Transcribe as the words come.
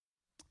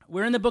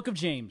We're in the book of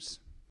James,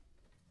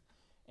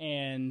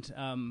 and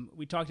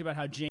we talked about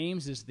how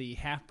James is the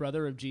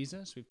half-brother of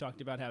Jesus. We've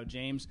talked about how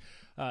James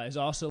is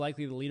also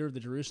likely the leader of the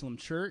Jerusalem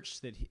church,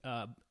 that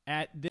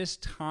at this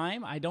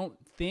time, I don't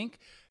think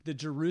the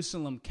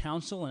Jerusalem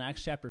Council in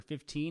Acts chapter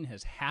 15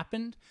 has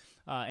happened,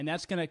 and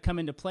that's going to come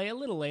into play a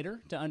little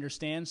later to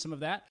understand some of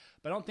that.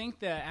 But I don't think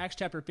that Acts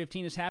chapter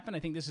 15 has happened. I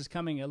think this is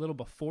coming a little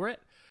before it.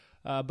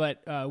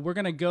 But we're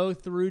going to go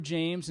through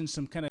James in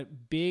some kind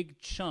of big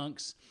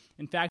chunks.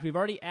 In fact, we've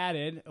already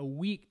added a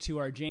week to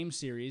our James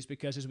series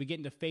because as we get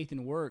into faith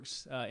and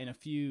works in a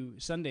few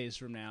Sundays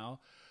from now,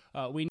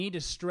 we need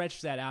to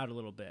stretch that out a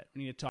little bit.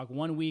 We need to talk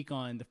 1 week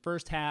on the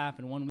first half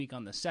and 1 week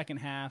on the second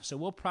half. So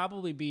we'll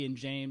probably be in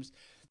James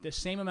the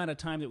same amount of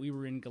time that we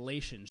were in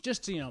Galatians,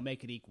 just to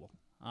make it equal.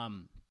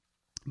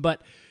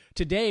 But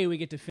today we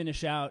get to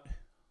finish out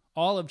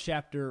all of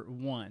chapter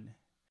 1.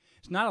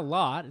 It's not a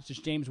lot. It's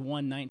just James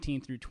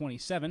 1:19 through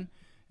 27.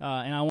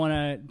 And I want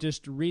to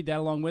just read that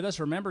along with us.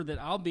 Remember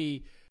that I'll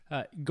be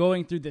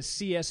going through the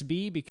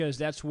CSB because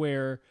that's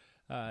where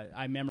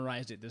I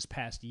memorized it this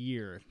past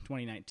year,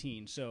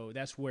 2019. So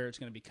that's where it's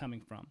going to be coming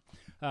from.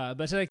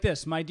 But it's like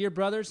this. My dear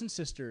brothers and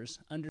sisters,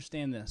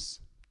 understand this.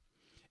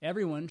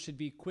 Everyone should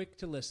be quick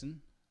to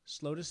listen,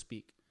 slow to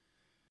speak,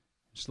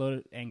 slow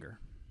to anger.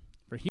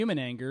 For human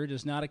anger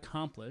does not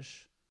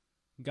accomplish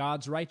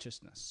God's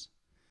righteousness.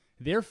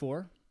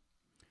 Therefore,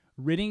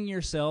 ridding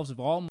yourselves of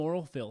all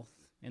moral filth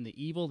and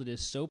the evil that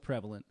is so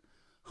prevalent,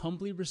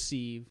 humbly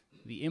receive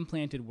the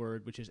implanted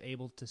word which is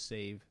able to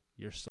save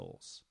your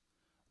souls.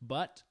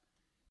 But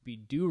be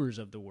doers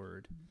of the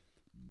word,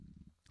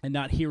 and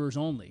not hearers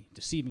only,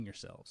 deceiving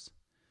yourselves.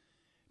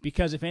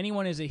 Because if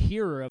anyone is a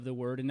hearer of the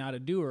word and not a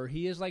doer,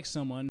 he is like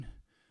someone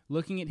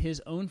looking at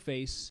his own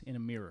face in a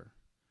mirror.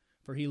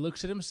 For he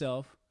looks at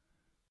himself,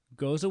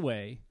 goes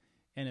away,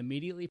 and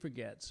immediately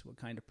forgets what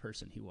kind of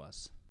person he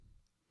was.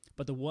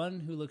 But the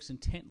one who looks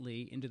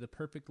intently into the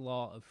perfect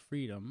law of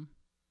freedom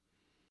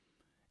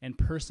and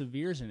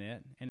perseveres in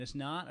it, and is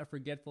not a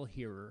forgetful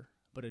hearer,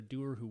 but a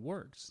doer who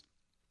works,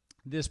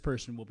 this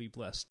person will be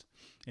blessed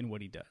in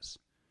what he does.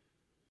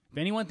 If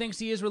anyone thinks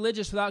he is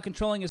religious without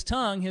controlling his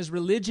tongue, his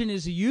religion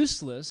is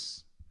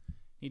useless.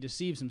 He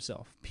deceives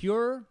himself.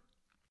 Pure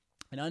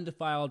and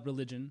undefiled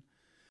religion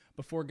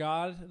before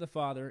God the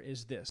Father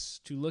is this,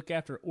 to look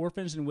after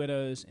orphans and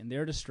widows in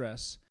their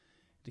distress,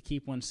 to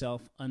keep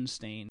oneself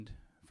unstained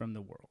from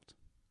the world.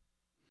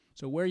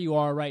 So where you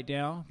are right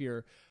now, if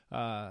you're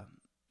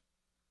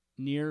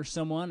near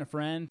someone, a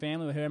friend,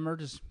 family, whatever,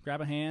 just grab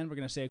a hand. We're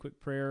going to say a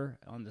quick prayer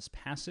on this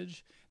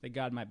passage that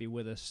God might be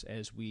with us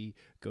as we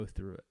go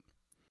through it.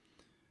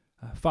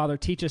 Father,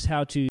 teach us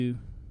how to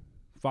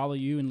follow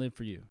you and live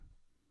for you.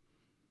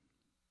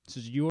 This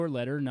is your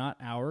letter, not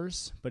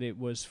ours, but it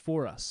was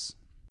for us.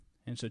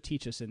 And so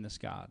teach us in this,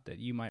 God, that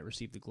you might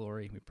receive the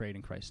glory. We pray it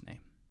in Christ's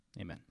name.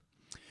 Amen.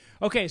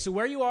 Okay, so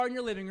where you are in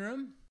your living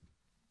room,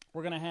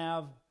 we're going to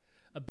have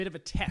a bit of a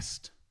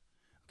test,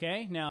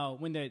 okay? Now,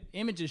 when the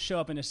images show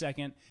up in a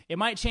second, it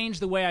might change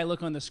the way I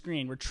look on the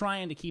screen. We're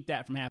trying to keep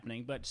that from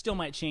happening, but still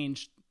might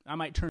change. I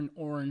might turn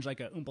orange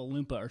like a Oompa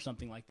Loompa or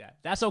something like that.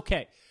 That's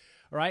okay,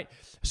 all right?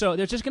 So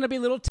there's just going to be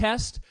a little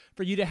test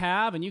for you to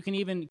have, and you can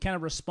even kind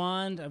of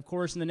respond, of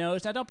course, in the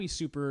notes. Now, don't be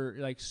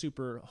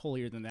super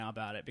holier than thou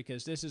about it,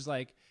 because this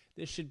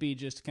should be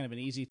just kind of an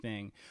easy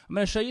thing. I'm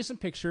going to show you some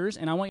pictures,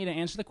 and I want you to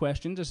answer the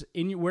question, just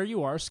where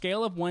you are,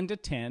 scale of 1 to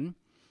 10.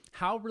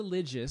 How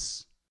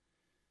religious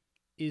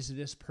is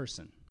this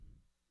person?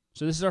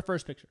 So this is our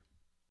first picture.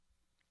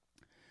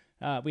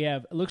 We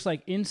have, it looks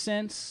like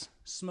incense,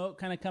 smoke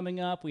kind of coming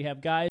up. We have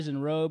guys in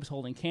robes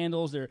holding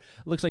candles. It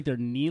looks like they're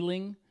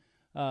kneeling.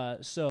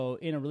 So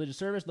in a religious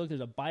service, look,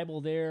 there's a Bible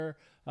there,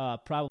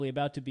 probably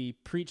about to be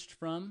preached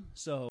from.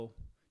 So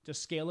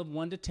just scale of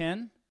 1 to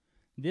 10.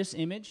 This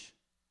image,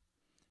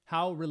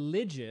 how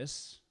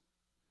religious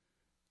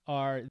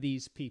are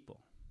these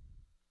people?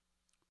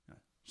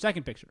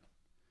 Second picture.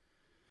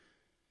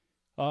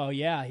 Oh,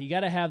 yeah, you got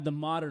to have the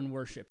modern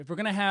worship. If we're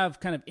going to have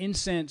kind of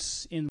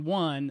incense in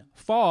one,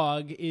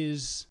 fog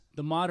is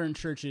the modern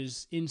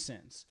church's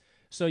incense.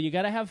 So you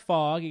got to have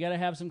fog. You got to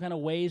have some kind of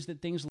ways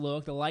that things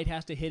look. The light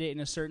has to hit it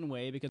in a certain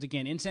way because,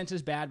 again, incense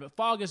is bad, but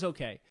fog is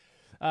okay.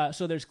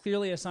 So there's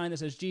clearly a sign that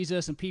says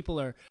Jesus, and people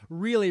are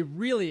really,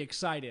 really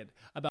excited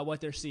about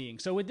what they're seeing.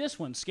 So with this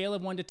one, scale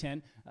of 1 to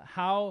 10,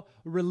 how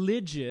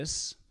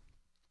religious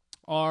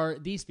are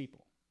these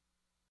people?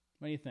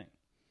 What do you think?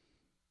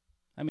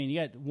 I mean,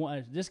 you got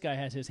one, this guy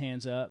has his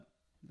hands up.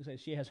 Looks like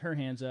she has her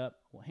hands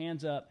up. Well,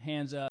 hands up,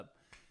 hands up.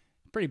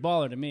 Pretty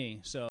baller to me.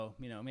 So,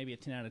 maybe a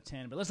 10 out of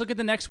 10. But let's look at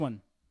the next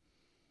one.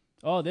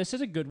 Oh, this is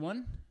a good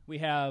one. We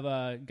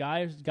have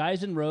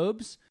guys in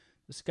robes.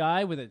 This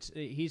guy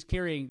he's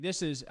carrying,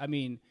 this is,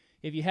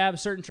 if you have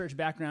certain church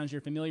backgrounds,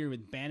 you're familiar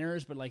with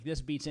banners, but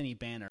this beats any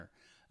banner.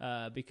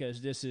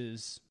 Because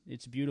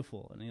it's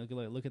beautiful. And you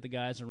look at the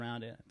guys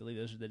around it. I believe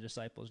those are the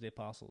disciples, the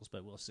apostles,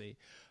 but we'll see.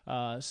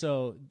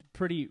 So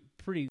pretty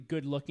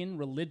good looking,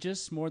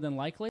 religious more than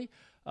likely.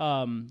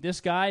 This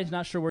guy is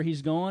not sure where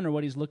he's going or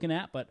what he's looking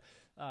at, but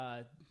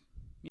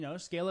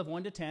scale of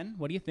 1 to 10.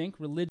 What do you think?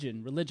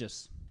 Religion,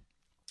 religious.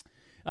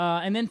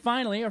 And then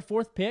finally, our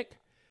fourth pick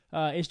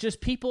is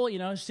just people,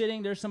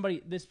 sitting. There's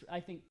somebody, I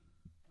think,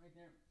 right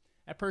there.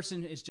 That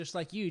person is just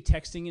like you,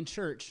 texting in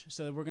church.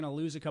 So we're going to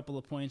lose a couple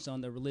of points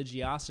on the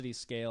religiosity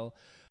scale.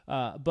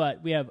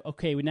 But we have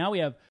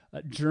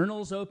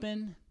journals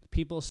open,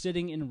 people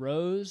sitting in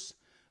rows,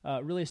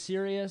 really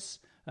serious.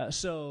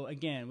 So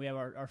again, we have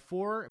our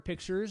four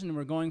pictures, and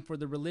we're going for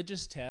the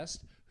religious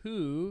test.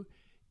 Who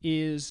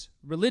is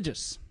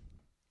religious?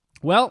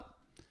 Well,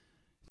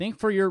 I think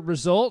for your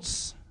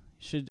results,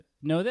 you should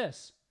know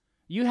this.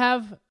 You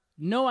have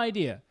no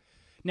idea.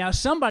 Now,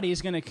 somebody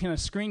is going to kind of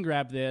screen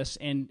grab this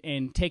and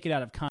take it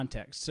out of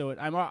context. So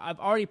I've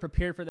already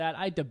prepared for that.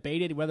 I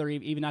debated whether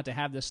even not to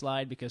have this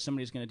slide because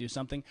somebody's going to do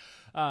something.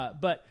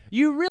 But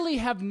you really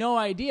have no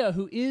idea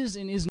who is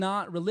and is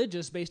not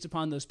religious based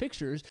upon those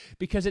pictures,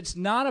 because it's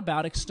not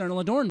about external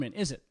adornment,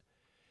 is it?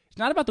 It's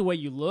not about the way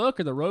you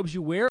look or the robes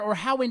you wear or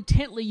how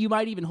intently you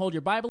might even hold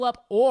your Bible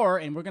up, or,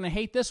 and we're going to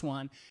hate this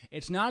one,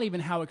 it's not even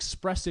how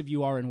expressive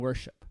you are in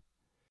worship.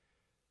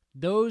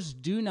 Those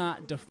do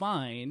not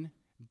define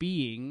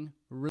being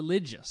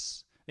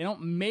religious. They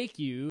don't make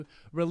you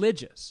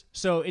religious.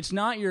 So it's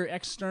not your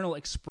external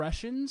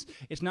expressions.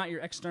 It's not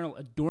your external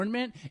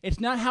adornment. It's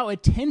not how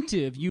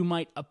attentive you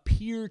might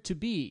appear to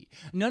be.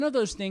 None of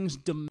those things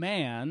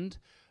demand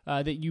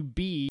that you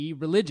be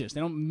religious.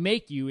 They don't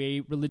make you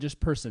a religious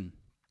person.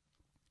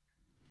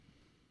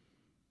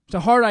 It's a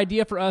hard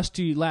idea for us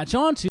to latch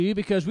onto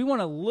because we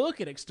want to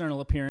look at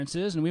external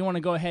appearances and we want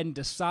to go ahead and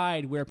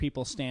decide where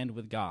people stand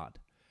with God.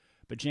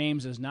 But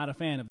James is not a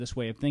fan of this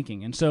way of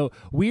thinking. And so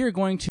we are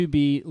going to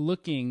be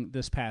looking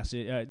this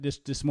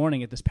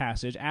morning at this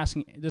passage,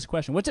 asking this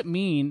question: what's it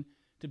mean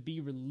to be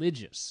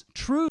religious?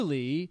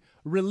 Truly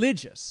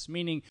religious,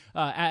 meaning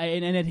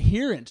an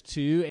adherent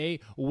to a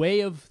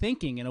way of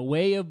thinking and a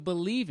way of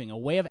believing, a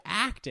way of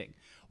acting.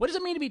 What does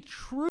it mean to be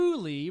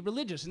truly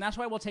religious? And that's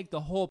why we'll take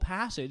the whole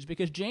passage,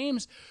 because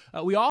James,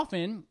 we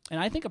often, and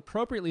I think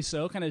appropriately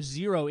so, kind of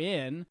zero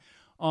in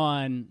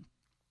on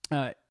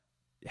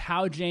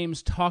how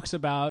James talks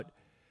about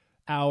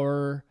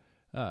our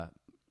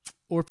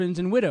orphans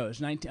and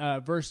widows.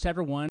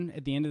 Chapter 1,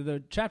 at the end of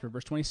the chapter,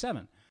 verse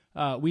 27.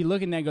 We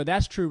look and then go,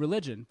 that's true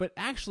religion. But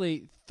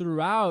actually,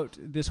 throughout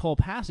this whole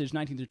passage,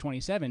 19 through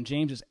 27,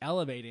 James is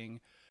elevating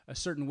a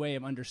certain way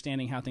of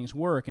understanding how things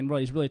work. And what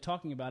he's really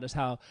talking about is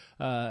how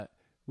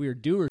we are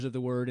doers of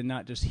the word and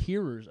not just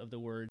hearers of the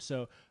word.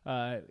 So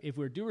if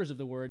we're doers of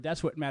the word,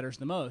 that's what matters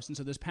the most. And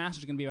so this passage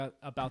is going to be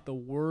about the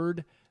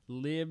word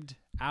lived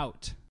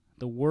out.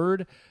 The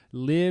word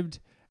lived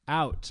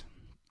out.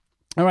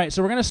 All right,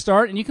 so we're going to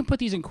start, and you can put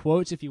these in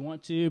quotes if you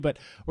want to, but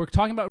we're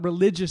talking about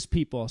religious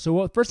people.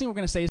 So first thing we're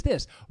going to say is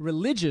this: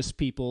 religious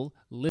people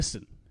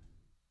listen.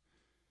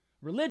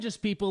 Religious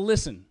people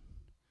listen.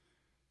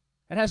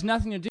 It has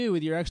nothing to do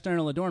with your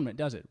external adornment,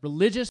 does it?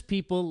 Religious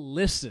people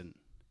listen.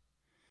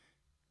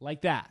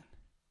 Like that.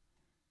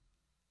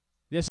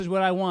 This is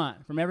what I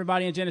want from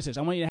everybody in Genesis.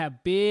 I want you to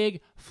have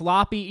big,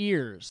 floppy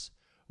ears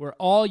where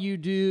all you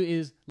do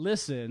is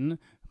listen,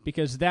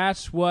 because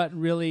that's what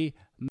really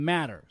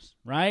matters,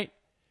 right?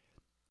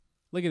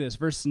 Look at this,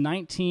 verse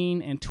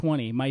 19 and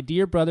 20. My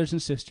dear brothers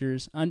and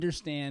sisters,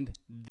 understand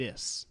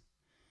this.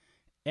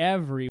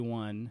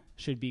 Everyone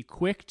should be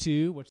quick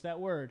to, what's that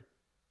word?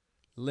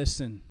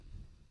 Listen.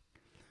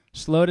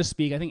 Slow to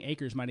speak. I think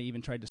Akers might have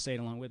even tried to say it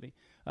along with me.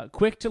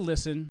 Quick to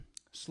listen,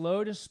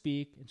 slow to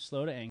speak, and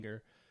slow to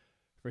anger.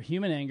 For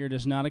human anger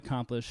does not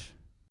accomplish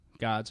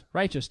God's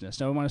righteousness.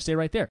 Now, I want to stay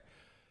right there.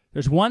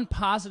 There's one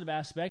positive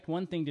aspect,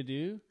 one thing to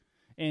do,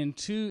 and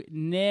two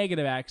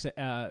negative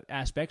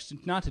aspects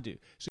not to do.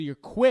 So you're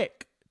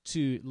quick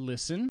to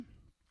listen,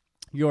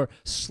 you're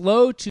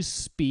slow to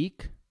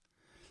speak,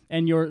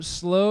 and you're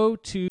slow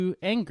to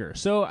anger.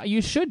 So you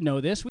should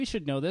know this, we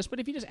should know this, but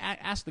if you just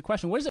ask the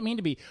question, what does it mean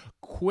to be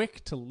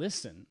quick to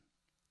listen?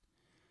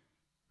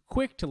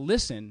 Quick to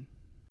listen,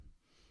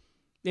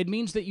 it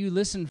means that you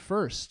listen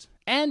first,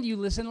 and you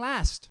listen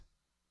last.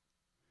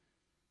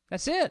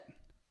 That's it.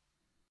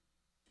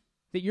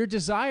 That your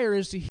desire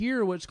is to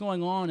hear what's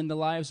going on in the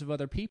lives of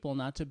other people,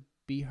 not to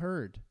be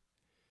heard.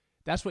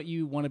 That's what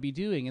you want to be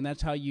doing, and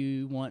that's how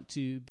you want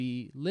to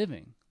be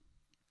living.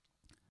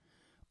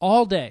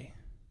 All day,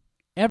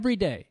 every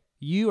day,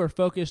 you are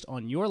focused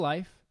on your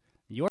life,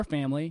 your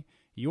family,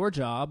 your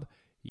job,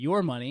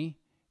 your money,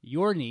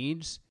 your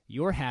needs,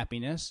 your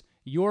happiness,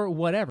 your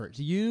whatever. It's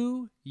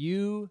you.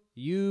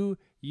 Then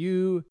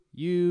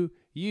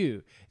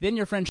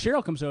your friend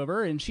Cheryl comes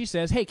over, and she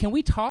says, hey, can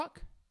we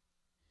talk?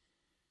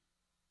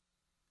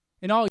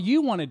 And all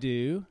you want to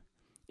do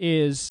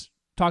is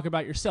talk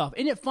about yourself.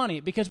 Isn't it funny?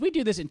 Because we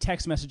do this in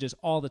text messages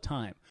all the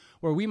time,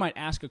 where we might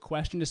ask a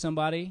question to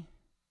somebody,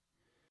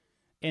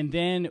 and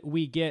then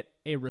we get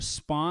a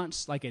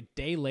response like a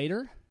day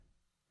later.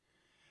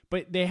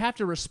 But they have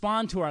to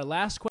respond to our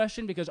last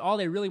question because all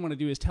they really want to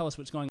do is tell us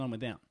what's going on with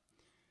them.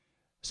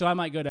 So I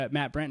might go to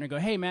Matt Brentner and go,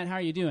 hey, Matt, how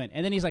are you doing?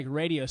 And then he's like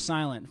radio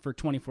silent for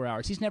 24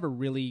 hours. He's never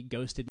really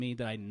ghosted me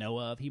that I know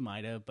of. He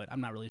might have, but I'm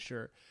not really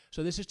sure.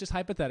 So this is just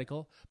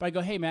hypothetical. But I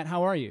go, hey, Matt,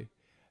 how are you?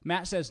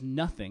 Matt says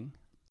nothing.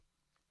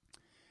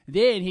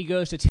 Then he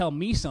goes to tell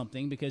me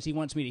something because he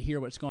wants me to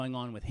hear what's going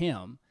on with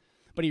him.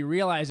 But he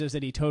realizes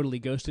that he totally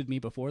ghosted me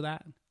before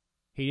that.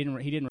 He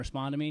didn't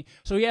respond to me.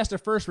 So he has to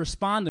first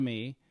respond to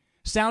me,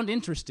 sound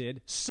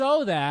interested,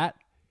 so that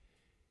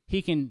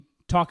he can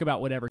talk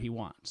about whatever he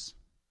wants.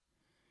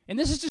 And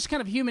this is just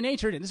kind of human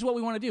nature. And this is what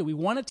we want to do. We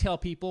want to tell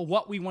people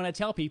what we want to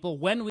tell people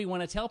when we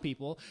want to tell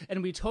people,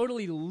 and we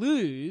totally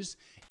lose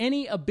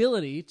any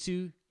ability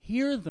to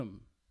hear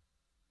them.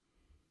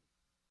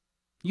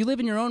 You live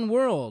in your own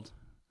world,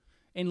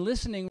 and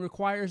listening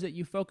requires that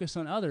you focus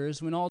on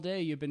others when all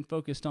day you've been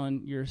focused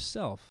on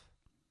yourself.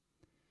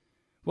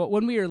 Well,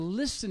 when we are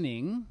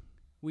listening,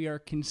 we are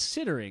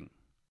considering.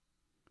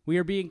 We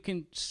are being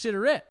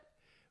considerate.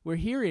 We're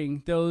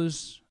hearing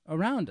those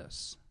around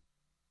us.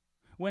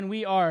 When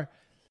we are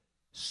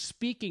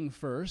speaking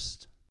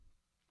first,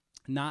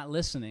 not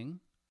listening,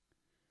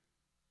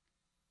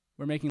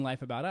 we're making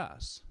life about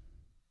us.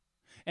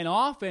 And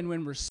often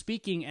when we're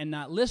speaking and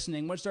not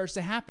listening, what starts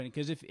to happen?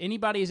 Because if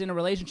anybody is in a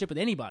relationship with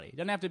anybody, it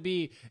doesn't have to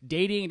be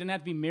dating, it doesn't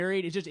have to be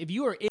married. It's just if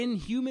you are in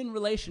human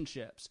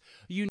relationships,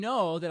 you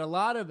know that a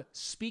lot of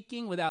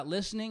speaking without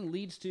listening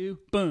leads to,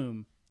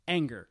 boom,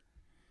 anger.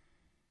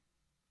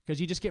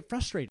 Because you just get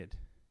frustrated.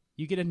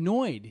 You get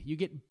annoyed. You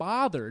get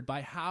bothered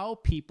by how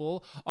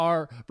people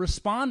are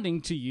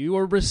responding to you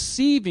or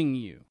receiving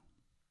you.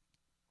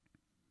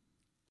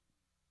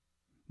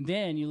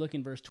 Then you look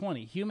in verse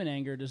 20. Human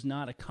anger does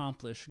not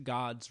accomplish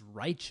God's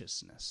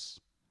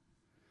righteousness.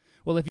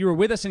 Well, if you were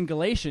with us in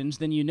Galatians,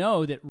 then you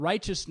know that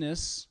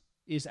righteousness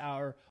is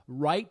our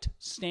right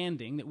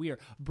standing, that we are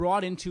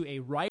brought into a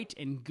right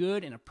and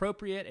good and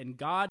appropriate and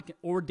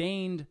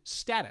God-ordained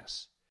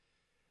status.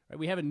 Right?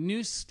 We have a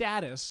new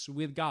status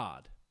with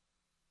God.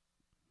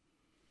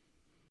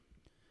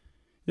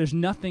 There's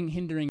nothing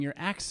hindering your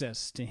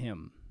access to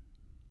him.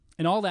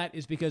 And all that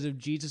is because of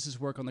Jesus'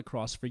 work on the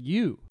cross for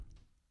you.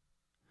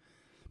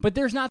 But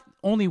there's not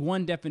only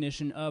one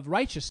definition of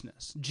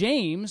righteousness.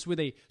 James, with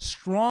a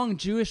strong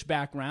Jewish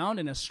background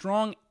and a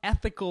strong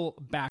ethical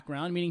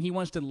background, meaning he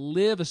wants to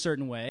live a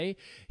certain way,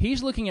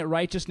 he's looking at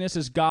righteousness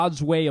as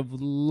God's way of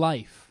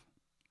life.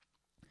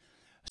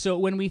 So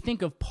when we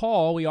think of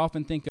Paul, we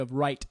often think of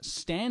right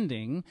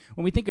standing.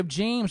 When we think of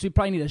James, we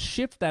probably need to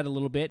shift that a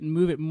little bit and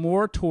move it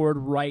more toward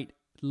right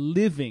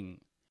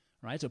living.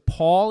 Right? So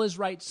Paul is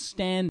right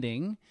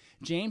standing.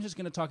 James is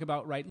going to talk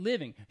about right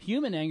living.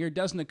 Human anger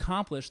doesn't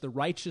accomplish the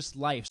righteous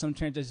life. Some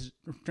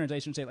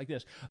translations say it like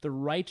this: the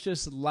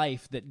righteous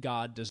life that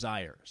God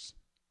desires.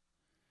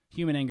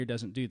 Human anger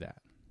doesn't do that.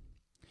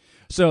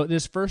 So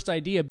this first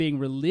idea, being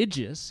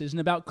religious, isn't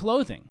about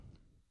clothing.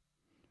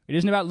 It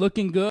isn't about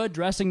looking good,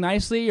 dressing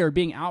nicely, or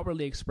being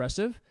outwardly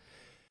expressive.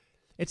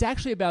 It's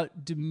actually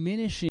about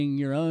diminishing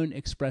your own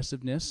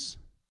expressiveness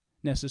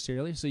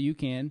necessarily so you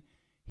can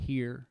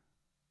hear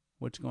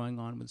what's going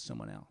on with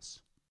someone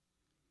else.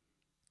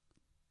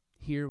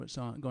 Hear what's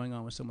going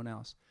on with someone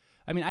else.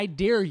 I mean, I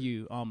dare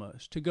you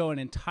almost to go an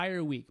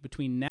entire week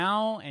between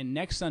now and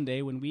next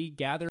Sunday when we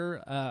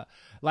gather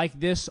like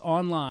this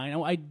online.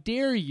 I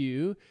dare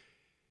you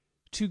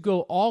to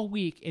go all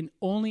week and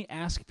only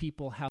ask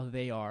people how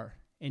they are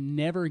and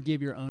never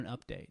give your own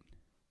update.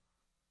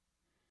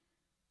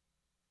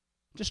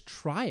 Just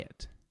try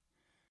it.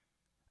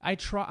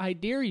 I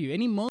dare you,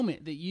 any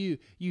moment that you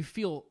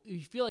feel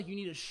like you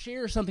need to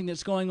share something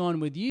that's going on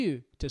with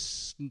you, to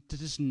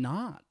just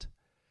not.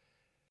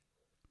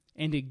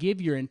 And to give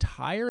your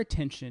entire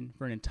attention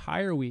for an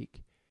entire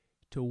week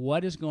to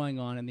what is going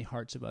on in the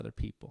hearts of other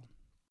people.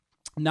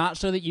 Not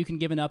so that you can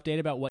give an update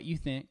about what you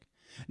think,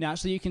 not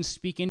so you can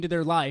speak into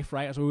their life,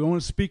 right? So we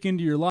want to speak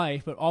into your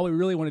life, but all we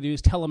really want to do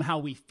is tell them how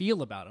we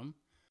feel about them,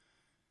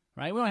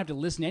 right? We don't have to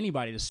listen to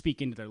anybody to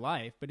speak into their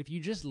life, but if you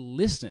just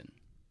listen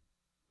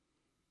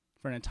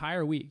for an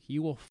entire week,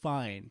 you will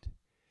find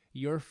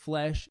your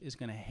flesh is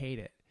going to hate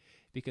it,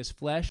 because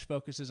flesh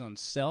focuses on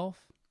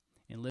self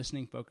and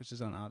listening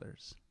focuses on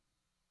others.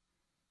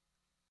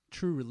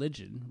 True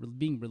religion,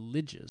 being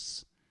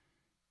religious,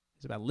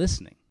 is about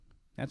listening.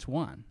 That's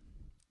one.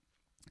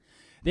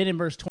 Then in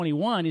verse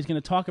 21, he's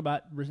going to talk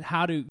about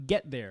how to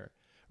get there.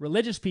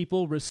 Religious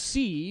people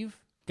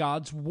receive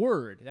God's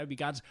word. That would be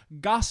God's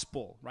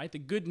gospel, right? The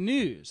good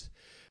news.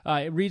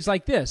 It reads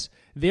like this: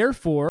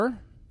 therefore,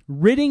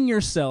 ridding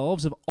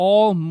yourselves of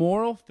all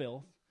moral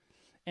filth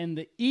and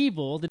the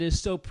evil that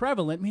is so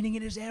prevalent, meaning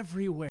it is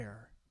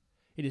everywhere.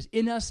 It is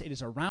in us, it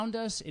is around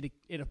us,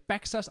 it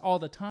affects us all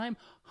the time.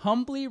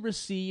 Humbly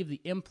receive the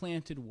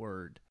implanted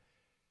word,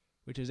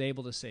 which is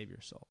able to save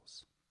your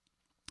souls.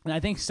 And I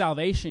think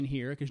salvation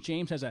here, because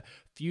James has a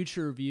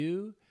future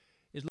view,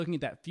 is looking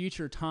at that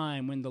future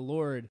time when the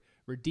Lord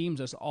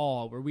redeems us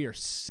all, where we are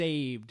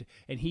saved,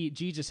 and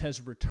Jesus has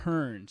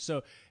returned.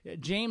 So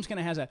James kind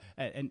of has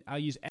and I'll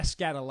use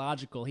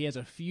eschatological. He has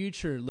a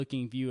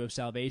future-looking view of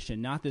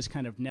salvation, not this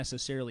kind of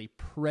necessarily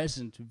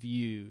present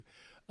view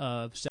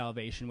of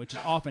salvation, which is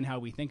often how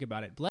we think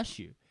about it. Bless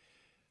you.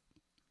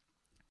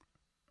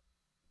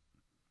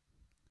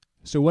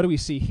 So what do we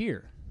see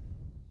here?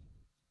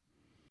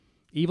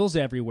 Evil's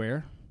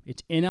everywhere.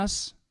 It's in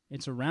us.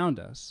 It's around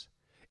us.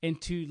 And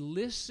to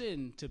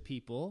listen to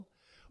people,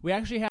 we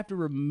actually have to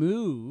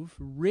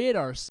rid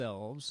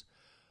ourselves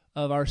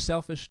of our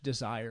selfish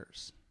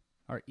desires,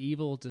 our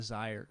evil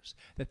desires,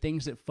 the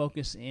things that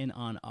focus in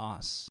on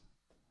us.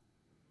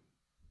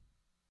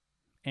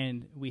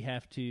 And we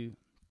have to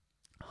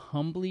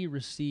humbly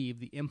receive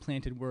the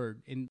implanted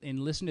word. And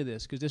listen to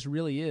this, because this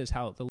really is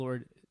how the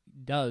Lord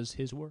does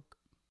his work.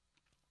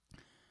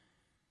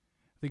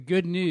 The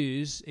good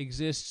news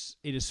exists,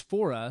 it is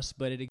for us,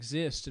 but it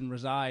exists and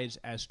resides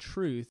as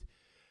truth,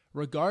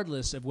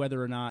 regardless of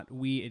whether or not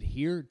we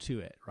adhere to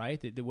it,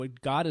 right? That what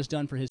God has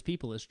done for his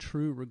people is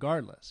true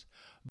regardless.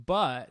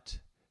 But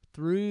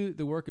through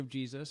the work of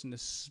Jesus and the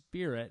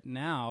Spirit,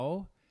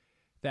 now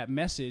that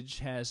message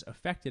has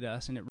affected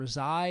us and it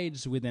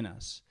resides within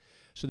us.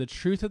 So the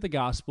truth of the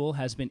gospel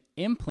has been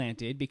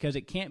implanted because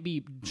it can't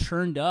be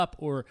churned up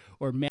or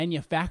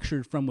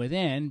manufactured from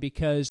within,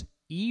 because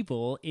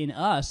evil in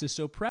us is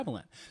so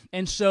prevalent.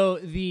 And so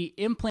the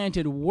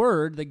implanted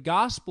word, the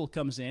gospel,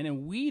 comes in,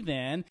 and we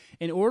then,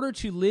 in order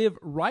to live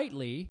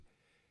rightly,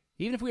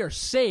 even if we are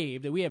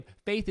saved, that we have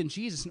faith in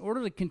Jesus, in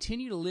order to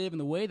continue to live in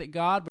the way that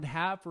God would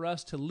have for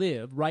us to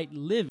live, right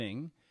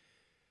living,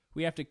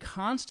 we have to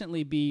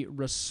constantly be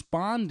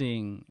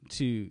responding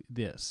to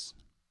this.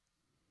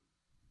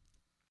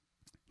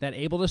 That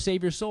able to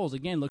save your souls,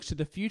 again, looks to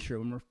the future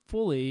when we're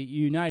fully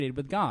united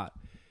with God.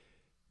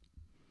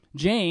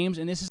 James,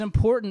 and this is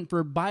important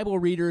for Bible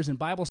readers and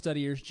Bible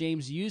studiers,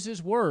 James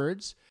uses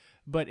words,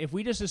 but if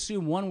we just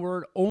assume one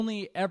word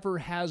only ever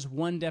has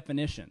one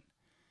definition,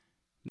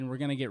 then we're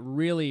going to get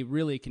really,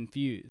 really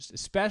confused,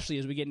 especially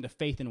as we get into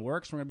faith and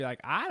works. We're going to be like,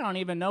 I don't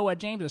even know what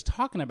James is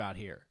talking about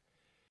here.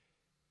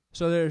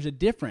 So there's a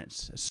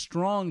difference, a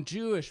strong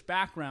Jewish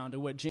background to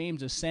what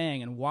James is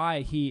saying and why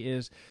he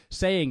is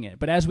saying it.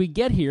 But as we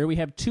get here, we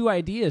have two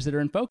ideas that are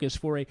in focus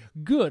for a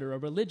good or a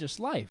religious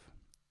life.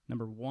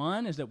 Number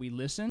one is that we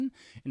listen,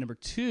 and number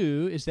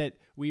two is that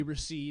we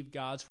receive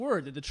God's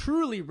word, that the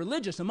truly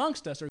religious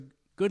amongst us are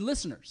good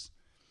listeners.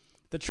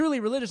 The truly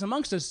religious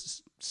amongst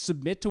us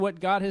submit to what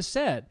God has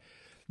said.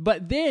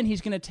 But then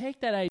he's going to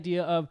take that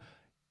idea of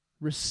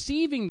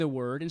receiving the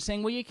word and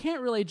saying, well, you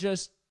can't really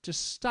just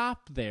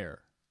stop there.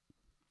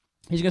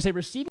 He's going to say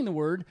receiving the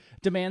word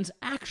demands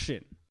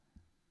action.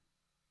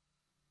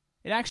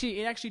 It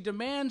actually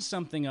demands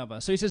something of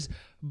us. So he says,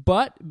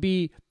 but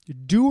be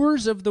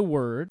doers of the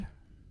word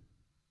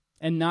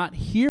and not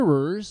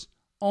hearers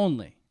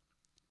only.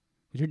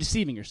 You're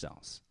deceiving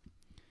yourselves.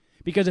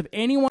 Because if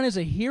anyone is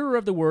a hearer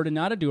of the word and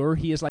not a doer,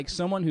 he is like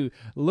someone who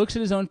looks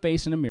at his own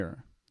face in a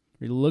mirror.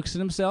 He looks at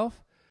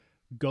himself,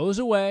 goes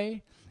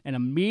away, and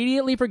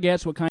immediately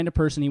forgets what kind of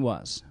person he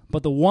was.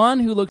 But the one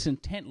who looks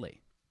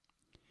intently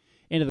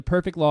into the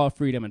perfect law of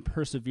freedom and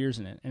perseveres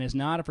in it, and is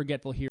not a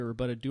forgetful hearer,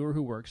 but a doer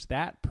who works,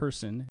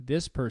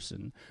 this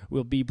person,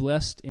 will be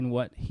blessed in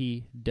what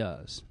he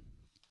does.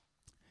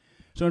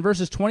 So in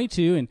verses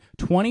 22 and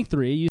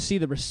 23, you see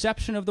the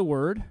reception of the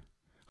word,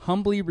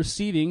 humbly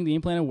receiving the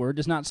implanted word,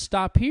 does not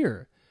stop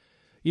here.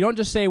 You don't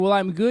just say, well,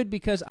 I'm good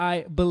because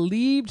I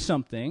believed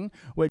something.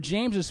 What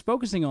James is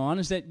focusing on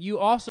is that you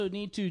also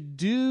need to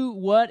do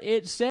what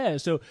it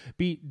says. So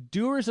be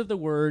doers of the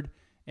word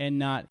and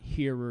not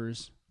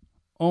hearers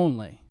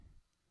only.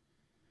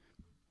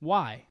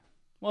 Why?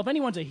 Well, if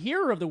anyone's a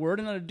hearer of the word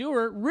and not a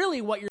doer, really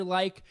what you're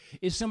like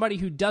is somebody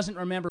who doesn't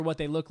remember what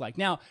they look like.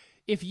 Now,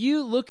 if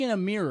you look in a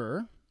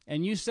mirror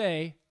and you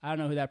say, I don't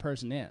know who that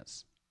person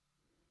is,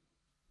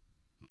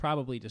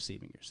 probably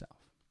deceiving yourself.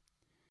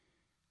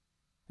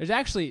 There's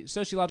actually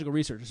sociological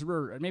research,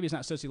 maybe it's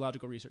not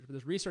sociological research, but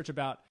there's research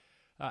about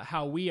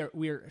how we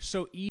are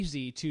so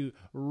easy to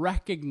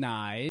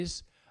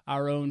recognize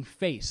our own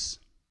face.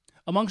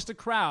 Amongst a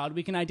crowd,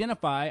 we can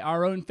identify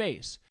our own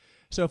face.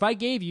 So if I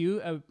gave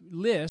you a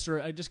list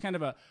or just kind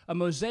of a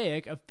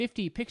mosaic of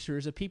 50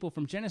 pictures of people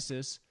from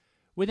Genesis,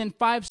 within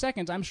 5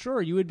 seconds, I'm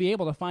sure you would be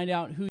able to find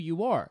out who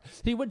you are.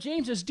 See, what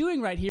James is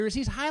doing right here is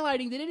he's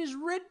highlighting that it is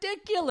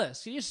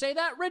ridiculous. Can you say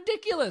that?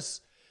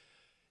 Ridiculous.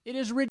 It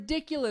is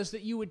ridiculous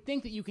that you would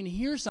think that you can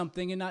hear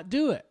something and not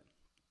do it.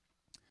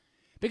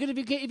 Because if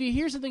you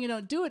hear something and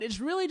don't do it, it's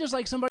really just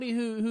like somebody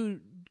who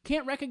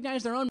can't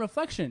recognize their own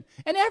reflection.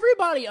 And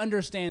everybody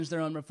understands their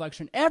own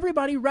reflection.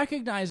 Everybody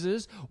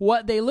recognizes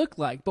what they look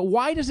like. But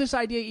why does this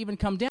idea even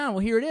come down?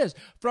 Well, here it is.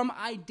 From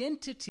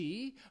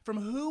identity,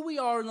 from who we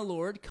are in the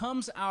Lord,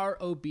 comes our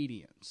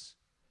obedience.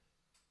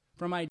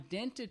 From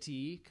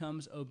identity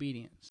comes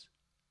obedience.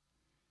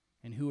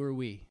 And who are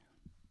we?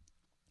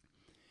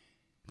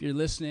 If you're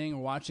listening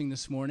or watching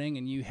this morning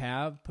and you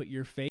have put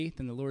your faith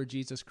in the Lord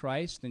Jesus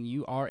Christ, then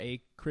you are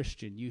a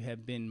Christian. You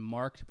have been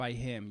marked by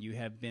him. You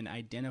have been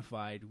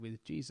identified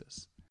with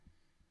Jesus.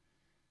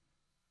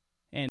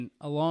 And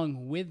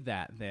along with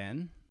that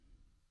then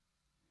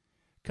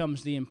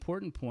comes the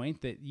important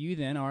point that you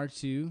then are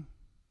to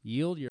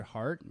yield your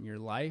heart and your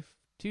life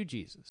to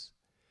Jesus.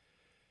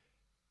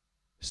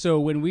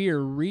 So when we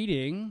are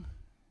reading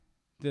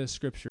the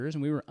scriptures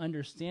and we were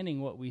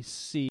understanding what we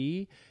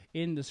see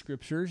in the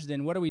scriptures,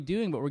 then what are we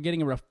doing? But we're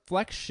getting a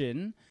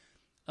reflection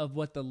of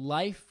what the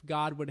life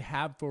God would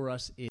have for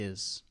us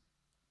is.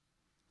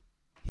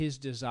 His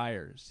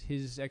desires,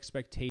 his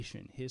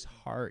expectation, his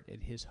heart,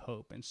 and his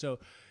hope. And so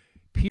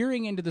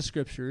peering into the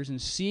scriptures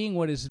and seeing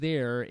what is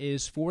there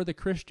is for the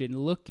Christian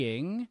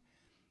looking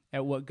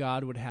at what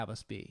God would have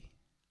us be.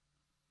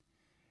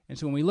 And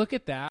so when we look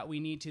at that,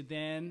 we need to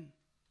then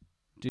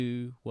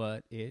do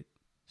what it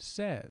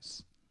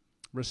says.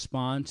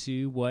 Respond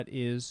to what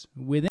is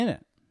within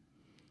it.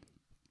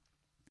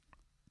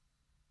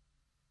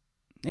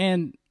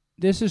 And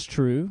this is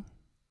true.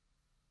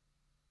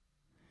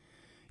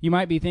 You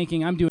might be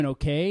thinking, I'm doing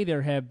okay.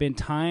 There have been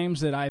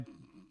times that I've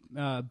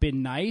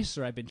been nice,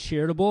 or I've been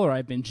charitable, or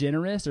I've been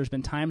generous. There's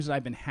been times that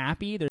I've been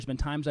happy. There's been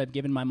times I've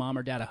given my mom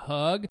or dad a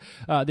hug.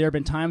 There have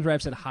been times where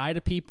I've said hi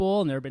to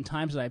people, and there have been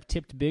times that I've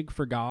tipped big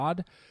for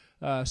God.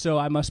 So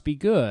I must be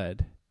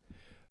good.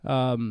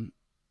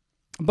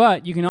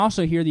 But you can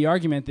also hear the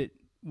argument that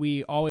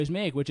we always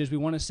make, which is we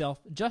want to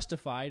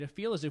self-justify to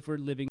feel as if we're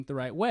living the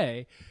right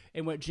way.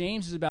 And what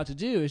James is about to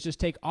do is just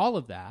take all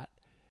of that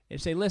and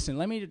say, listen,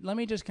 let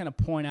me just kind of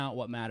point out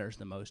what matters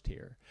the most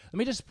here. Let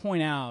me just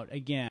point out,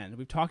 again,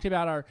 we've talked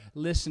about our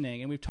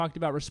listening, and we've talked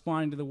about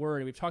responding to the word,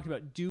 and we've talked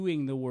about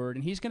doing the word,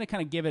 and he's going to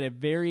kind of give it a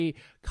very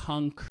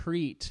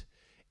concrete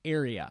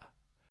area,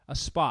 a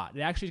spot.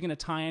 It actually is going to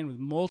tie in with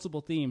multiple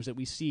themes that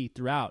we see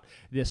throughout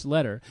this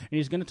letter, and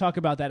he's going to talk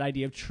about that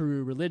idea of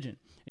true religion.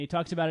 And he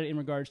talks about it in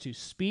regards to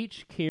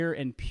speech, care,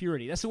 and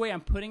purity. That's the way I'm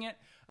putting it.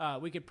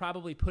 We could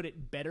probably put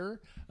it better,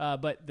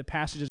 but the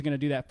passage is going to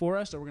do that for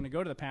us. So we're going to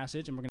go to the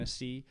passage, and we're going to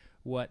see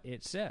what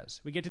it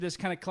says. We get to this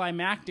kind of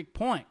climactic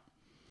point,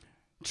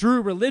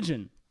 true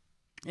religion.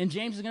 And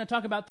James is going to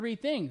talk about three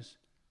things: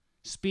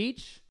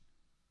 speech,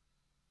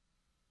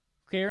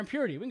 care, and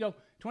purity. We can go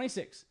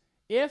 26.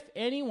 If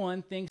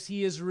anyone thinks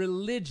he is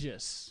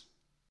religious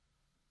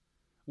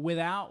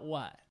without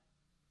what?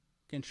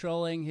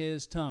 Controlling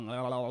his tongue.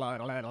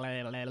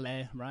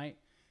 Right?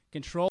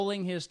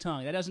 Controlling his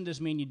tongue. That doesn't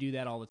just mean you do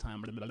that all the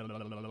time.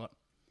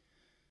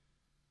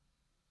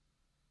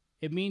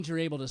 It means you're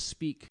able to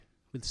speak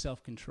with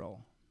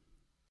self-control.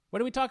 What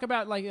do we talk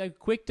about? Like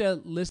quick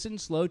to listen,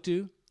 slow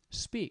to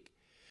speak.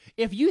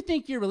 If you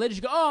think you're religious,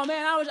 you go, oh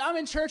man, I'm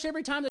in church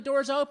every time the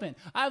door's open.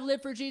 I've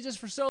lived for Jesus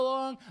for so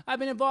long. I've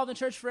been involved in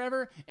church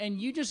forever. And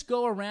you just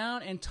go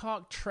around and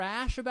talk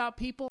trash about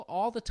people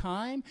all the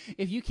time.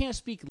 If you can't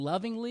speak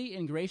lovingly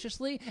and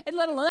graciously, and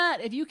let alone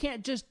that, if you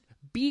can't just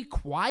be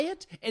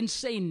quiet and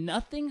say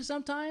nothing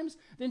sometimes,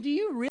 then do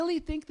you really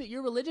think that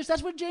you're religious?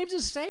 That's what James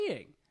is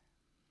saying.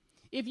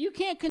 If you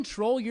can't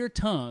control your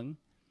tongue,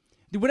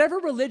 whatever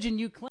religion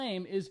you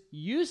claim is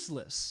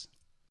useless.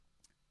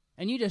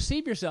 And you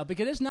deceive yourself,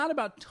 because it's not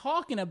about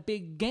talking a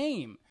big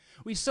game.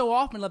 We so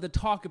often love to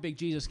talk a big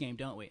Jesus game,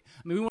 don't we? I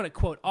mean, we want to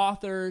quote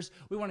authors.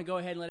 We want to go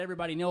ahead and let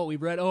everybody know what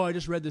we've read. Oh, I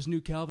just read this new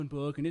Calvin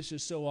book, and it's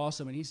just so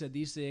awesome. And he said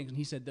these things, and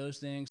he said those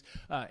things.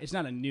 It's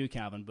not a new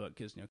Calvin book,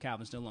 because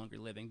Calvin's no longer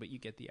living, but you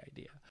get the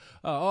idea.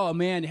 Oh,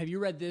 man, have you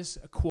read this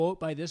quote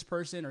by this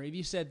person? Or have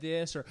you said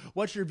this? Or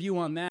what's your view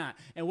on that?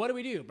 And what do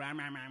we do?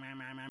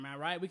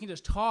 Right? We can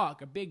just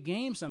talk a big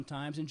game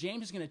sometimes, and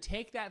James is going to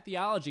take that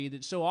theology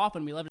that so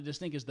often we love to just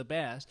think is the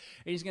best,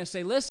 and he's going to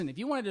say, listen, if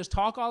you want to just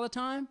talk all the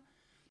time,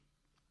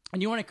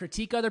 and you want to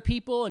critique other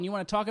people, and you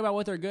want to talk about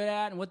what they're good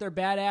at and what they're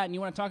bad at, and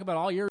you want to talk about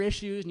all your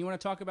issues, and you want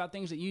to talk about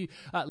things that you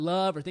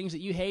love or things that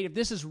you hate, if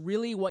this is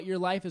really what your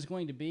life is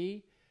going to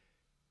be,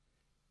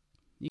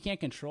 you can't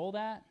control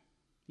that.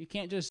 You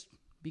can't just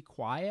be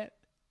quiet.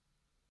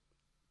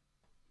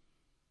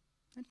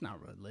 That's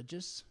not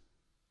religious.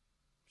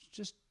 It's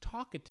just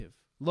talkative,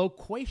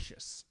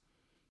 loquacious.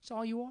 That's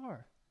all you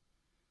are.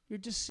 You're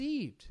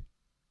deceived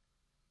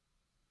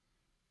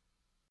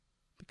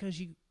because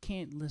you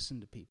can't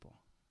listen to people.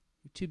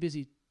 You're too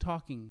busy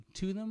talking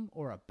to them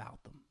or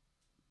about them.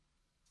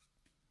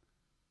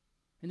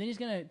 And then he's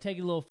going to take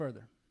it a little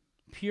further.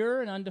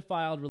 Pure and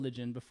undefiled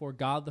religion before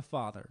God the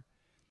Father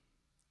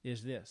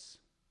is this: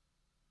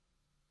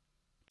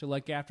 to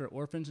look after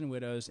orphans and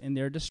widows in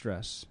their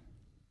distress,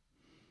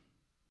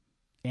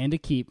 and to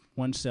keep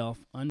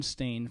oneself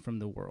unstained from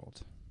the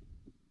world.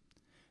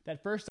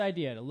 That first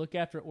idea, to look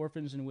after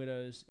orphans and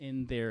widows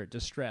in their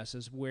distress,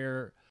 is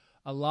where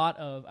a lot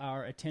of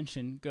our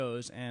attention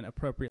goes, and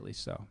appropriately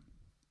so.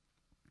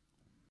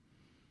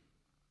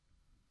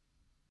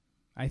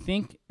 I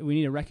think we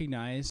need to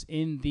recognize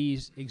in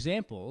these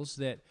examples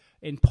that,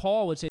 and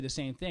Paul would say the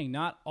same thing,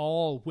 not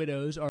all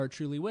widows are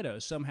truly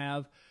widows. Some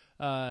have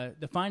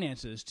the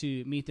finances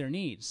to meet their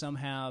needs. Some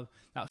have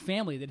a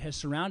family that has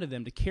surrounded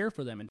them to care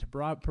for them and to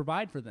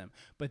provide for them.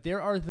 But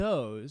there are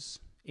those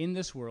in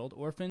this world,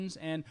 orphans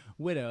and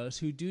widows,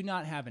 who do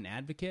not have an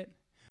advocate,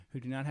 who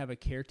do not have a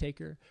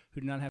caretaker,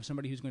 who do not have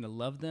somebody who's going to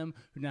love them,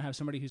 who do not have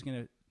somebody who's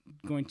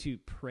going to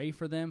pray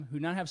for them, who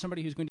do not have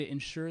somebody who's going to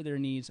ensure their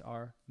needs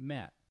are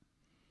met.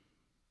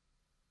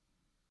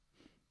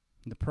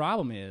 The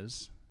problem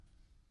is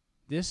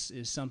This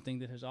is something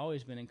that has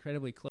always been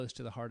incredibly close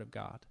to the heart of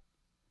God.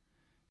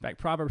 In fact,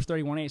 Proverbs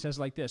 31:8 says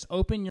like this,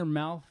 "Open your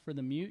mouth for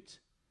the mute,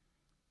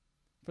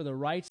 for the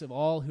rights of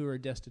all who are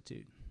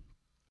destitute."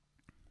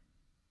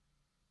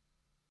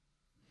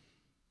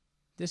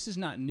 This is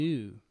not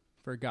new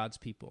for God's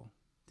people.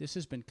 This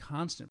has been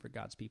constant for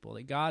God's people,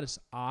 that God's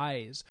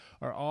eyes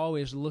are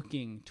always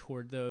looking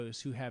toward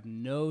those who have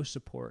no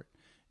support,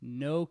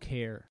 no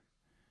care,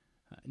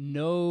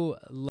 no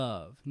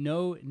love,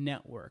 no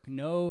network,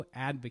 no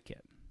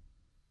advocate.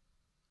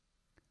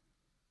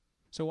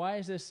 So why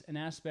is this an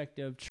aspect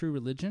of true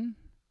religion?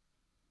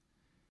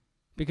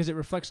 Because it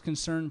reflects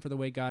concern for the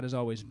way God has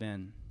always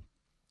been.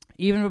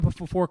 Even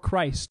before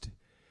Christ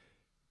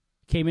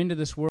came into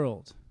this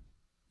world,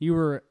 you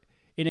were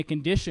in a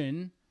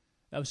condition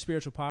of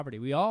spiritual poverty.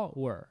 We all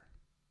were.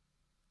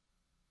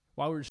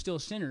 While we were still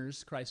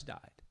sinners, Christ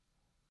died.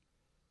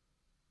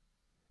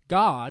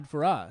 God,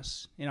 for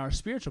us, in our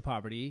spiritual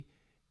poverty,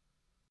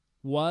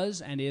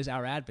 was and is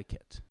our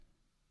advocate.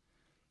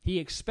 He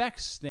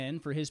expects, then,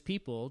 for his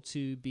people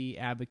to be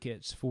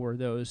advocates for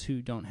those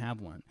who don't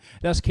have one.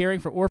 Thus, caring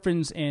for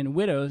orphans and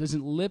widows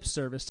isn't lip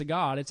service to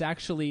God. It's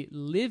actually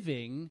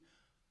living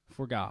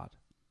for God.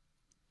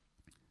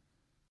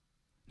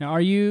 Now, are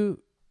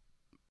you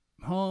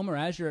home, or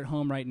as you're at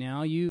home right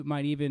now, you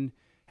might even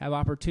have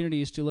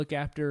opportunities to look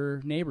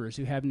after neighbors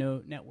who have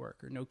no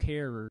network or no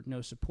care or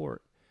no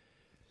support.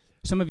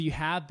 Some of you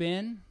have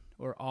been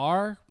or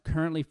are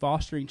currently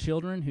fostering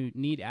children who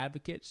need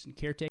advocates and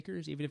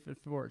caretakers, even if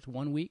it's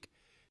 1 week,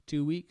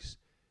 2 weeks,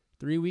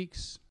 3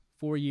 weeks,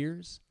 4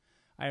 years.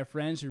 I have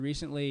friends who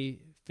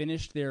recently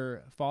finished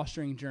their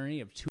fostering journey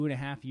of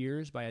 2.5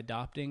 years by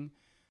adopting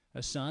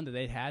a son that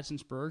they'd had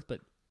since birth,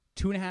 but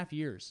 2.5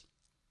 years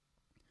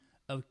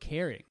of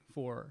caring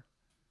for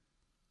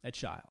a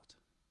child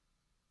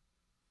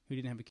who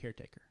didn't have a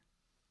caretaker.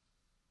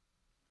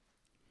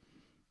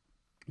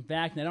 In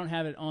fact, and I don't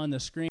have it on the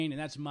screen, and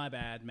that's my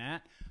bad,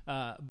 Matt,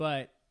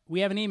 but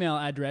we have an email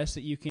address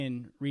that you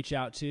can reach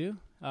out to.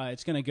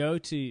 It's going to go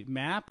to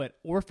MAP, but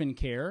orphan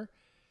care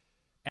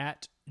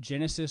at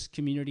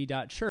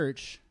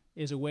genesiscommunity.church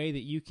is a way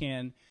that you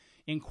can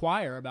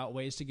inquire about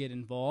ways to get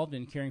involved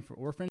in caring for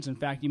orphans. In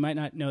fact, you might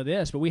not know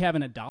this, but we have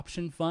an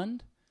adoption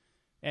fund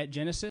at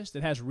Genesis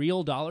that has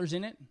real dollars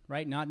in it,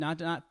 right?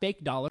 Not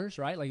fake dollars,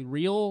 right? Like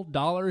real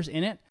dollars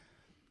in it,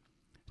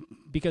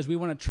 because we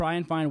want to try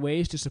and find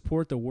ways to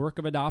support the work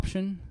of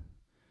adoption,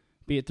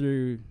 be it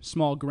through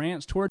small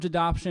grants towards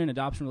adoption,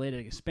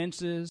 adoption-related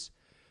expenses,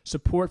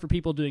 support for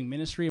people doing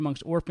ministry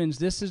amongst orphans.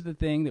 This is the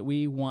thing that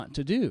we want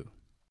to do.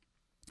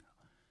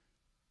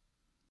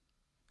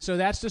 So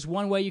that's just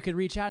one way you could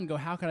reach out and go,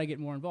 how can I get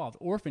more involved?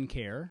 Orphan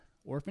care,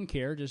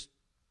 just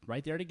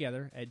right there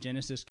together at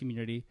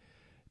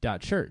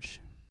genesiscommunity.church.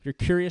 If you're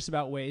curious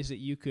about ways that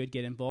you could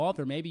get involved,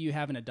 or maybe you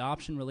have an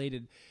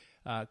adoption-related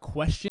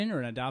question or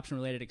an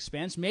adoption-related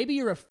expense. Maybe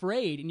you're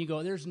afraid and you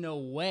go, there's no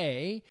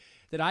way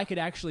that I could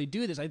actually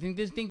do this. I think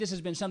this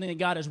has been something that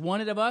God has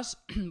wanted of us,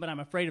 but I'm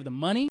afraid of the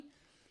money.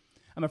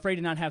 I'm afraid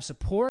to not have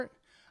support.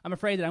 I'm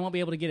afraid that I won't be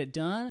able to get it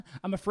done.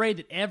 I'm afraid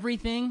that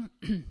everything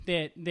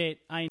that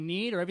I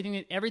need, or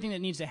everything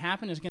that needs to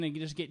happen is going to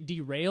just get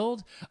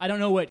derailed. I don't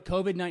know what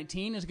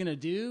COVID-19 is going to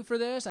do for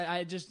this.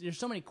 There's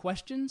so many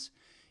questions.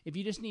 If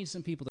you just need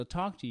some people to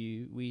talk to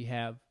you, we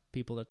have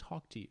people to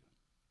talk to you.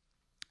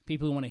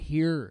 People who want to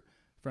hear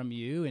from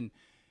you and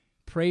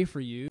pray for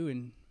you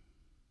and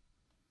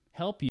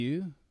help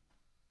you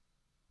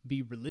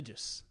be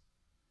religious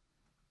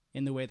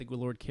in the way that the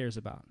Lord cares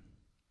about.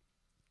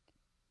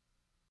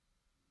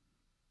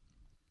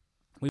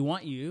 We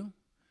want you,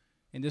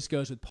 and this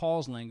goes with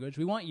Paul's language,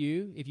 we want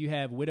you, if you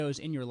have widows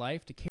in your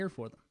life, to care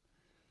for them.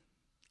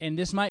 And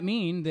this might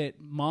mean that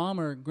mom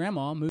or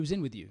grandma moves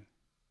in with you.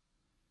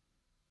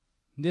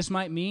 This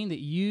might mean that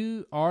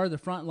you are the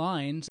front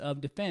lines of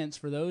defense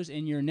for those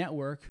in your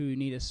network who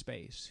need a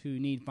space, who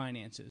need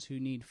finances, who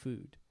need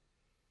food.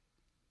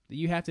 That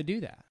you have to do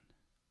that.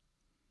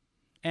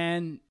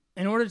 And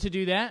in order to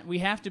do that, we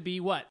have to be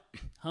what?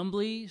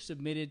 Humbly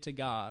submitted to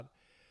God.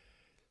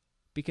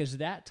 Because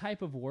that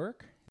type of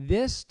work,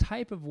 this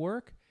type of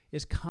work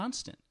is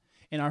constant.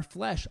 And our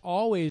flesh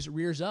always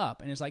rears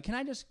up and it's like, can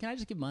I just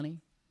give money?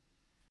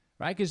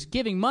 Right? Because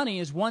giving money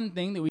is one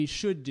thing that we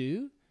should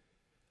do.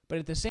 But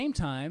at the same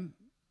time,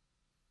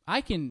 I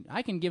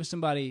can give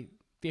somebody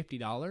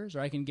 $50, or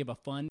I can give a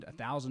fund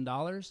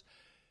 $1,000,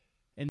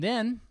 and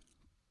then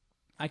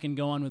I can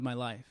go on with my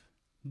life.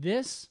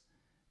 This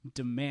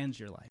demands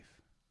your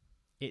life.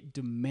 It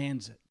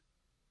demands it.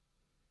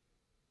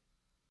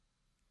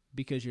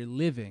 Because you're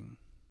living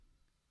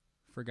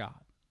for God.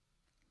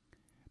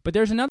 But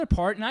there's another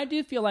part, and I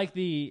do feel like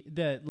the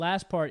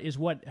last part is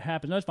what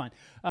happens. No, it's fine.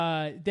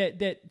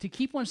 That to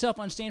keep oneself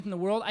unstained from the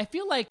world. I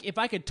feel like if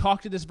I could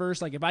talk to this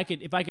verse, like if I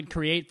could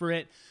create for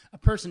it a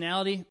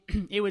personality,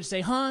 it would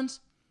say,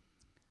 Hans,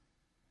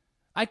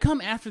 I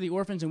come after the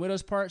orphans and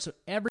widows part, so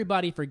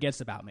everybody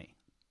forgets about me,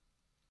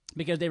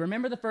 because they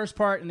remember the first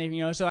part,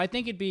 and so I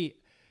think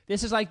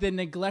this is like the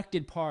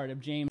neglected part of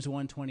James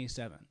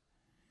 1:27.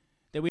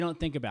 that we don't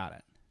think about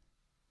it.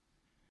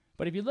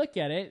 But if you look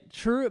at it,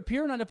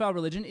 pure and undefiled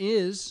religion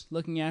is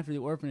looking after the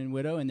orphan and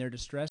widow in their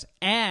distress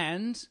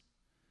and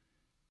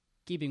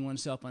keeping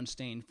oneself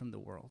unstained from the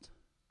world.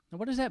 Now,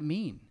 what does that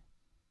mean?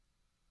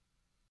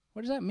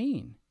 What does that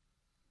mean?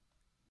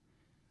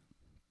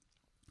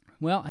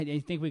 Well,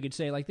 I think we could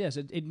say it like this.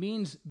 It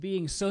means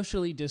being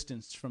socially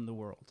distanced from the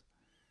world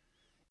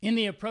in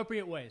the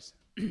appropriate ways.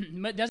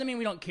 It doesn't mean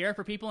we don't care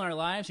for people in our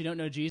lives who don't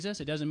know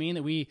Jesus. It doesn't mean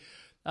that we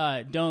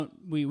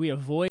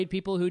avoid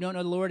people who don't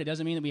know the Lord. It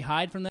doesn't mean that we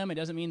hide from them. It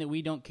doesn't mean that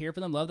we don't care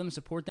for them, love them,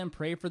 support them,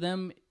 pray for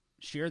them,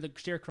 share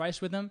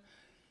Christ with them.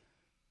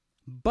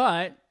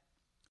 But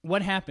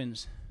what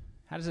happens?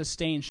 How does a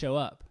stain show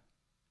up?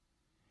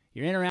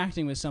 You're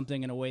interacting with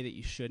something in a way that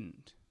you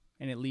shouldn't,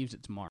 and it leaves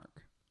its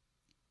mark.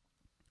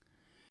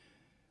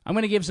 I'm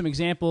going to give some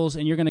examples,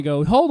 and you're going to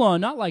go, hold on,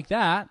 not like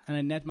that,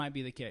 and that might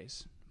be the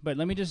case. But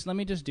let me just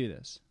do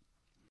this.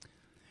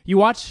 You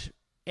watch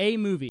a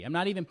movie. I'm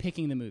not even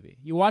picking the movie.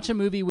 You watch a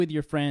movie with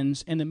your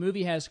friends, and the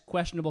movie has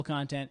questionable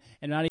content,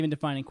 and not even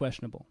defining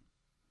questionable.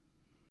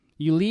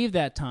 You leave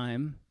that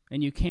time,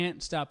 and you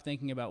can't stop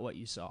thinking about what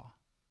you saw.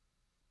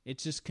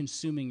 It's just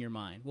consuming your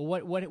mind.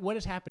 Well, what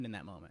has happened in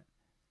that moment?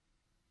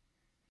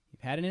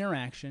 You've had an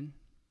interaction.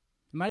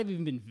 It might have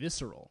even been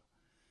visceral.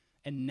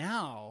 And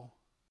now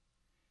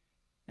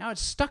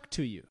it's stuck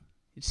to you.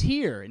 It's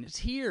here,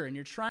 and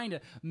you're trying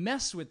to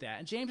mess with that.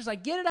 And James is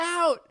like, get it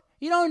out.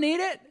 You don't need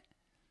it.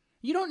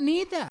 You don't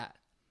need that.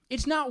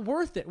 It's not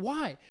worth it.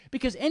 Why?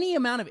 Because any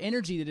amount of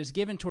energy that is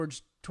given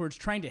towards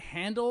trying to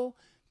handle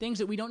things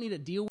that we don't need to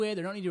deal with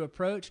or don't need to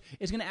approach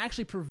is going to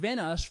actually prevent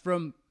us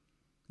from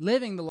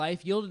living the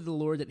life yielded to the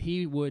Lord that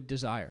he would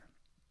desire.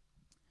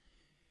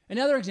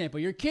 Another example,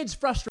 your kids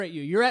frustrate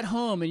you. You're at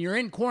home and you're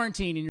in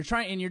quarantine and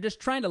you're just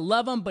trying to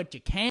love them, but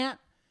you can't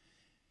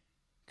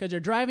because they're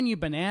driving you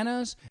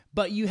bananas,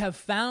 but you have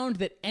found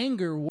that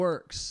anger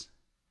works.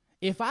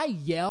 If I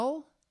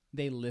yell,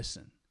 they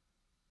listen.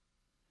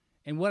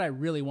 And what I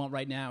really want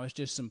right now is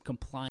just some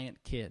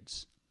compliant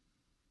kids.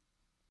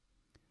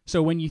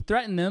 So when you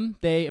threaten them,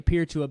 they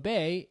appear to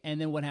obey, and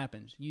then what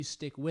happens? You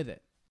stick with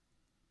it.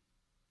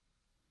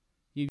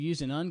 You've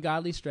used an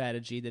ungodly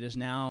strategy that has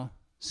now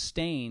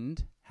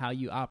stained how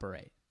you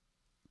operate.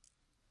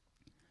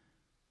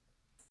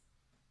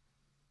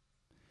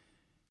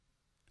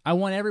 I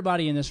want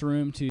everybody in this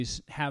room to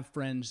have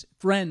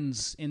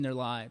friends in their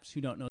lives who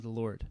don't know the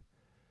Lord.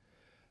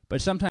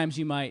 But sometimes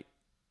you might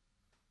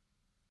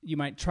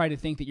try to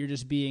think that you're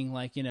just being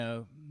like,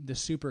 the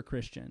super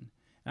Christian.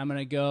 I'm going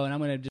to go and I'm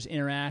going to just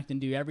interact and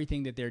do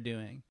everything that they're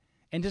doing.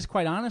 And just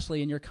quite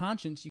honestly, in your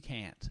conscience, you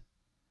can't.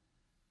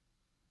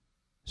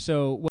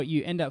 So what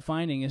you end up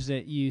finding is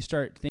that you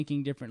start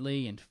thinking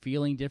differently and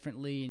feeling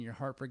differently, and your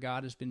heart for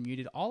God has been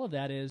muted. All of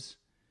that is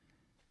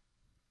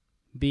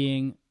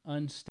being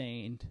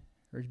unstained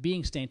or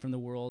being stained from the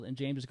world. And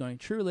James is going,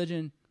 true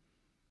religion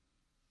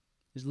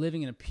is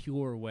living in a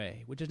pure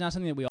way, which is not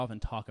something that we often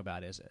talk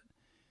about, is it?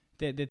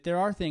 That there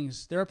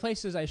are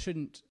places I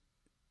shouldn't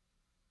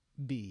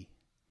be.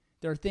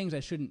 There are things I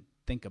shouldn't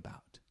think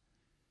about.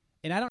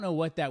 And I don't know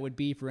what that would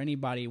be for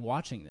anybody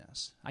watching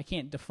this. I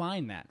can't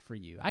define that for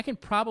you. I can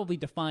probably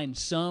define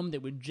some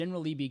that would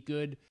generally be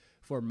good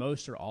for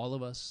most or all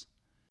of us.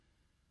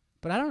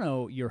 But I don't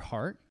know your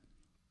heart.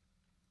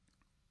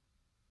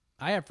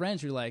 I have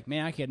friends who are like,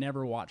 man, I could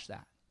never watch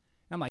that.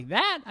 And I'm like,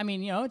 that? I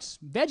mean, it's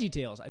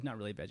VeggieTales. It's not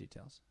really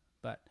VeggieTales,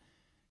 but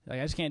I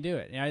just can't do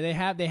it.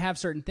 They have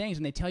certain things,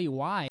 and they tell you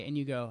why, and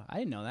you go, I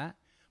didn't know that.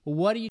 Well,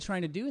 what are you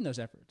trying to do in those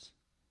efforts?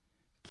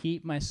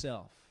 Keep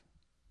myself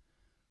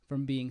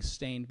from being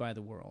stained by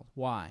the world.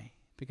 Why?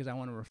 Because I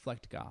want to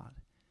reflect God.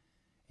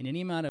 And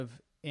any amount of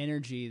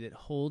energy that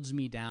holds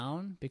me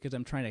down because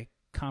I'm trying to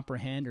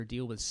comprehend or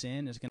deal with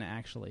sin is going to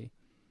actually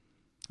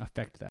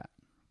affect that.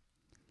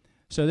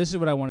 So this is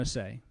what I want to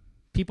say.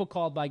 People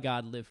called by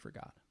God live for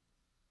God.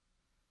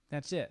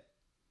 That's it.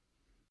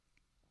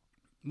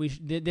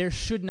 There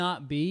should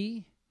not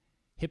be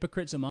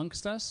hypocrites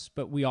amongst us,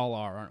 but we all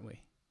are, aren't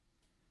we?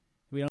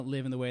 We don't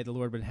live in the way the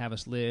Lord would have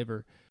us live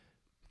or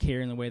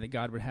care in the way that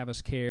God would have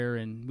us care,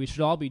 and we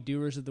should all be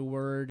doers of the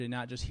word and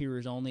not just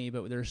hearers only,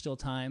 but there are still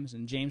times,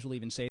 and James will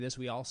even say this,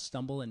 we all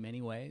stumble in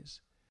many ways.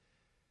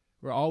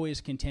 We're always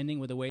contending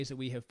with the ways that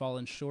we have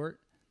fallen short,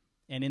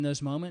 and in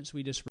those moments,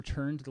 we just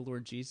return to the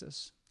Lord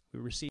Jesus. We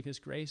receive his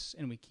grace,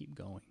 and we keep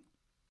going.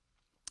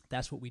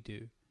 That's what we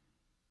do.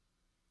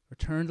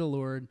 Return to the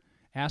Lord,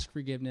 ask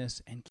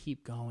forgiveness, and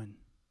keep going.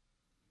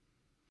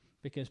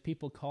 Because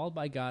people called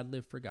by God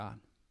live for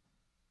God.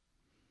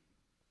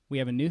 We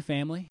have a new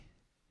family.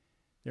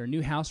 There are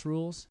new house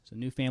rules. It's a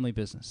new family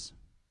business.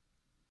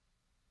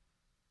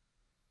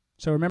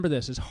 So remember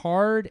this, as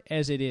hard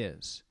as it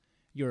is,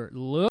 your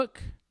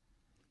look,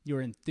 your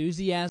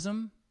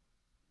enthusiasm,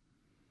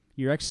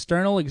 your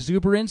external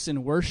exuberance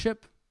in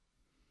worship,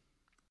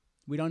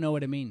 we don't know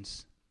what it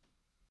means.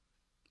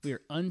 We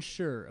are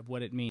unsure of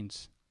what it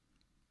means.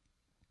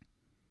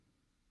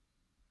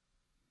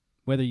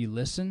 Whether you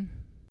listen,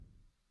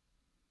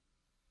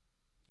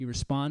 you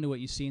respond to what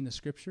you see in the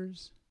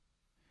scriptures,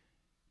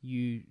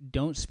 You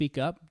don't speak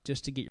up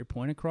just to get your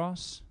point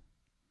across.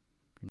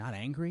 You're not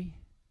angry.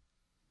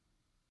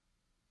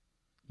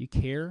 You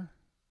care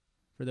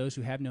for those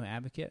who have no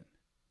advocate.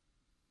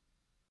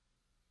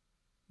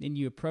 Then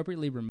you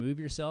appropriately remove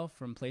yourself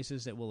from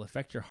places that will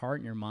affect your heart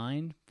and your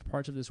mind,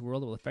 parts of this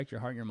world that will affect your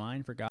heart and your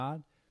mind for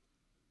God.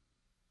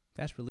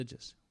 That's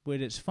religious.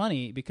 But it's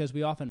funny because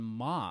we often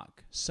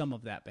mock some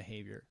of that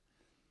behavior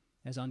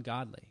as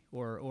ungodly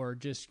or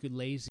just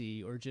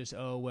lazy or just,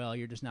 oh, well,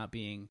 you're just not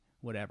being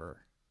whatever.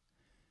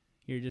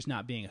 You're just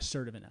not being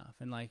assertive enough.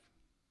 And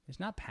it's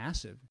not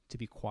passive to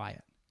be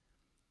quiet.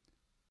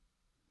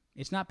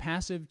 It's not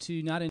passive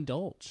to not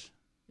indulge.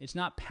 It's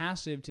not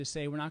passive to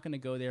say, we're not going to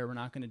go there, we're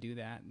not going to do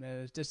that.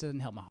 It just doesn't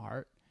help my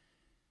heart.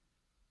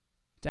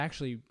 It's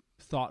actually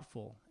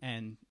thoughtful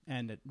and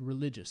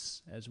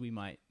religious, as we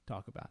might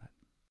talk about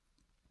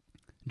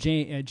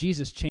it.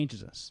 Jesus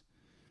changes us.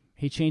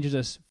 He changes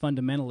us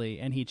fundamentally,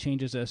 and he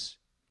changes us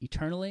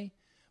eternally,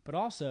 but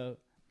also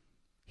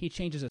he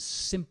changes us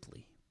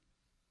simply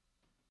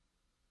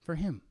for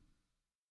him.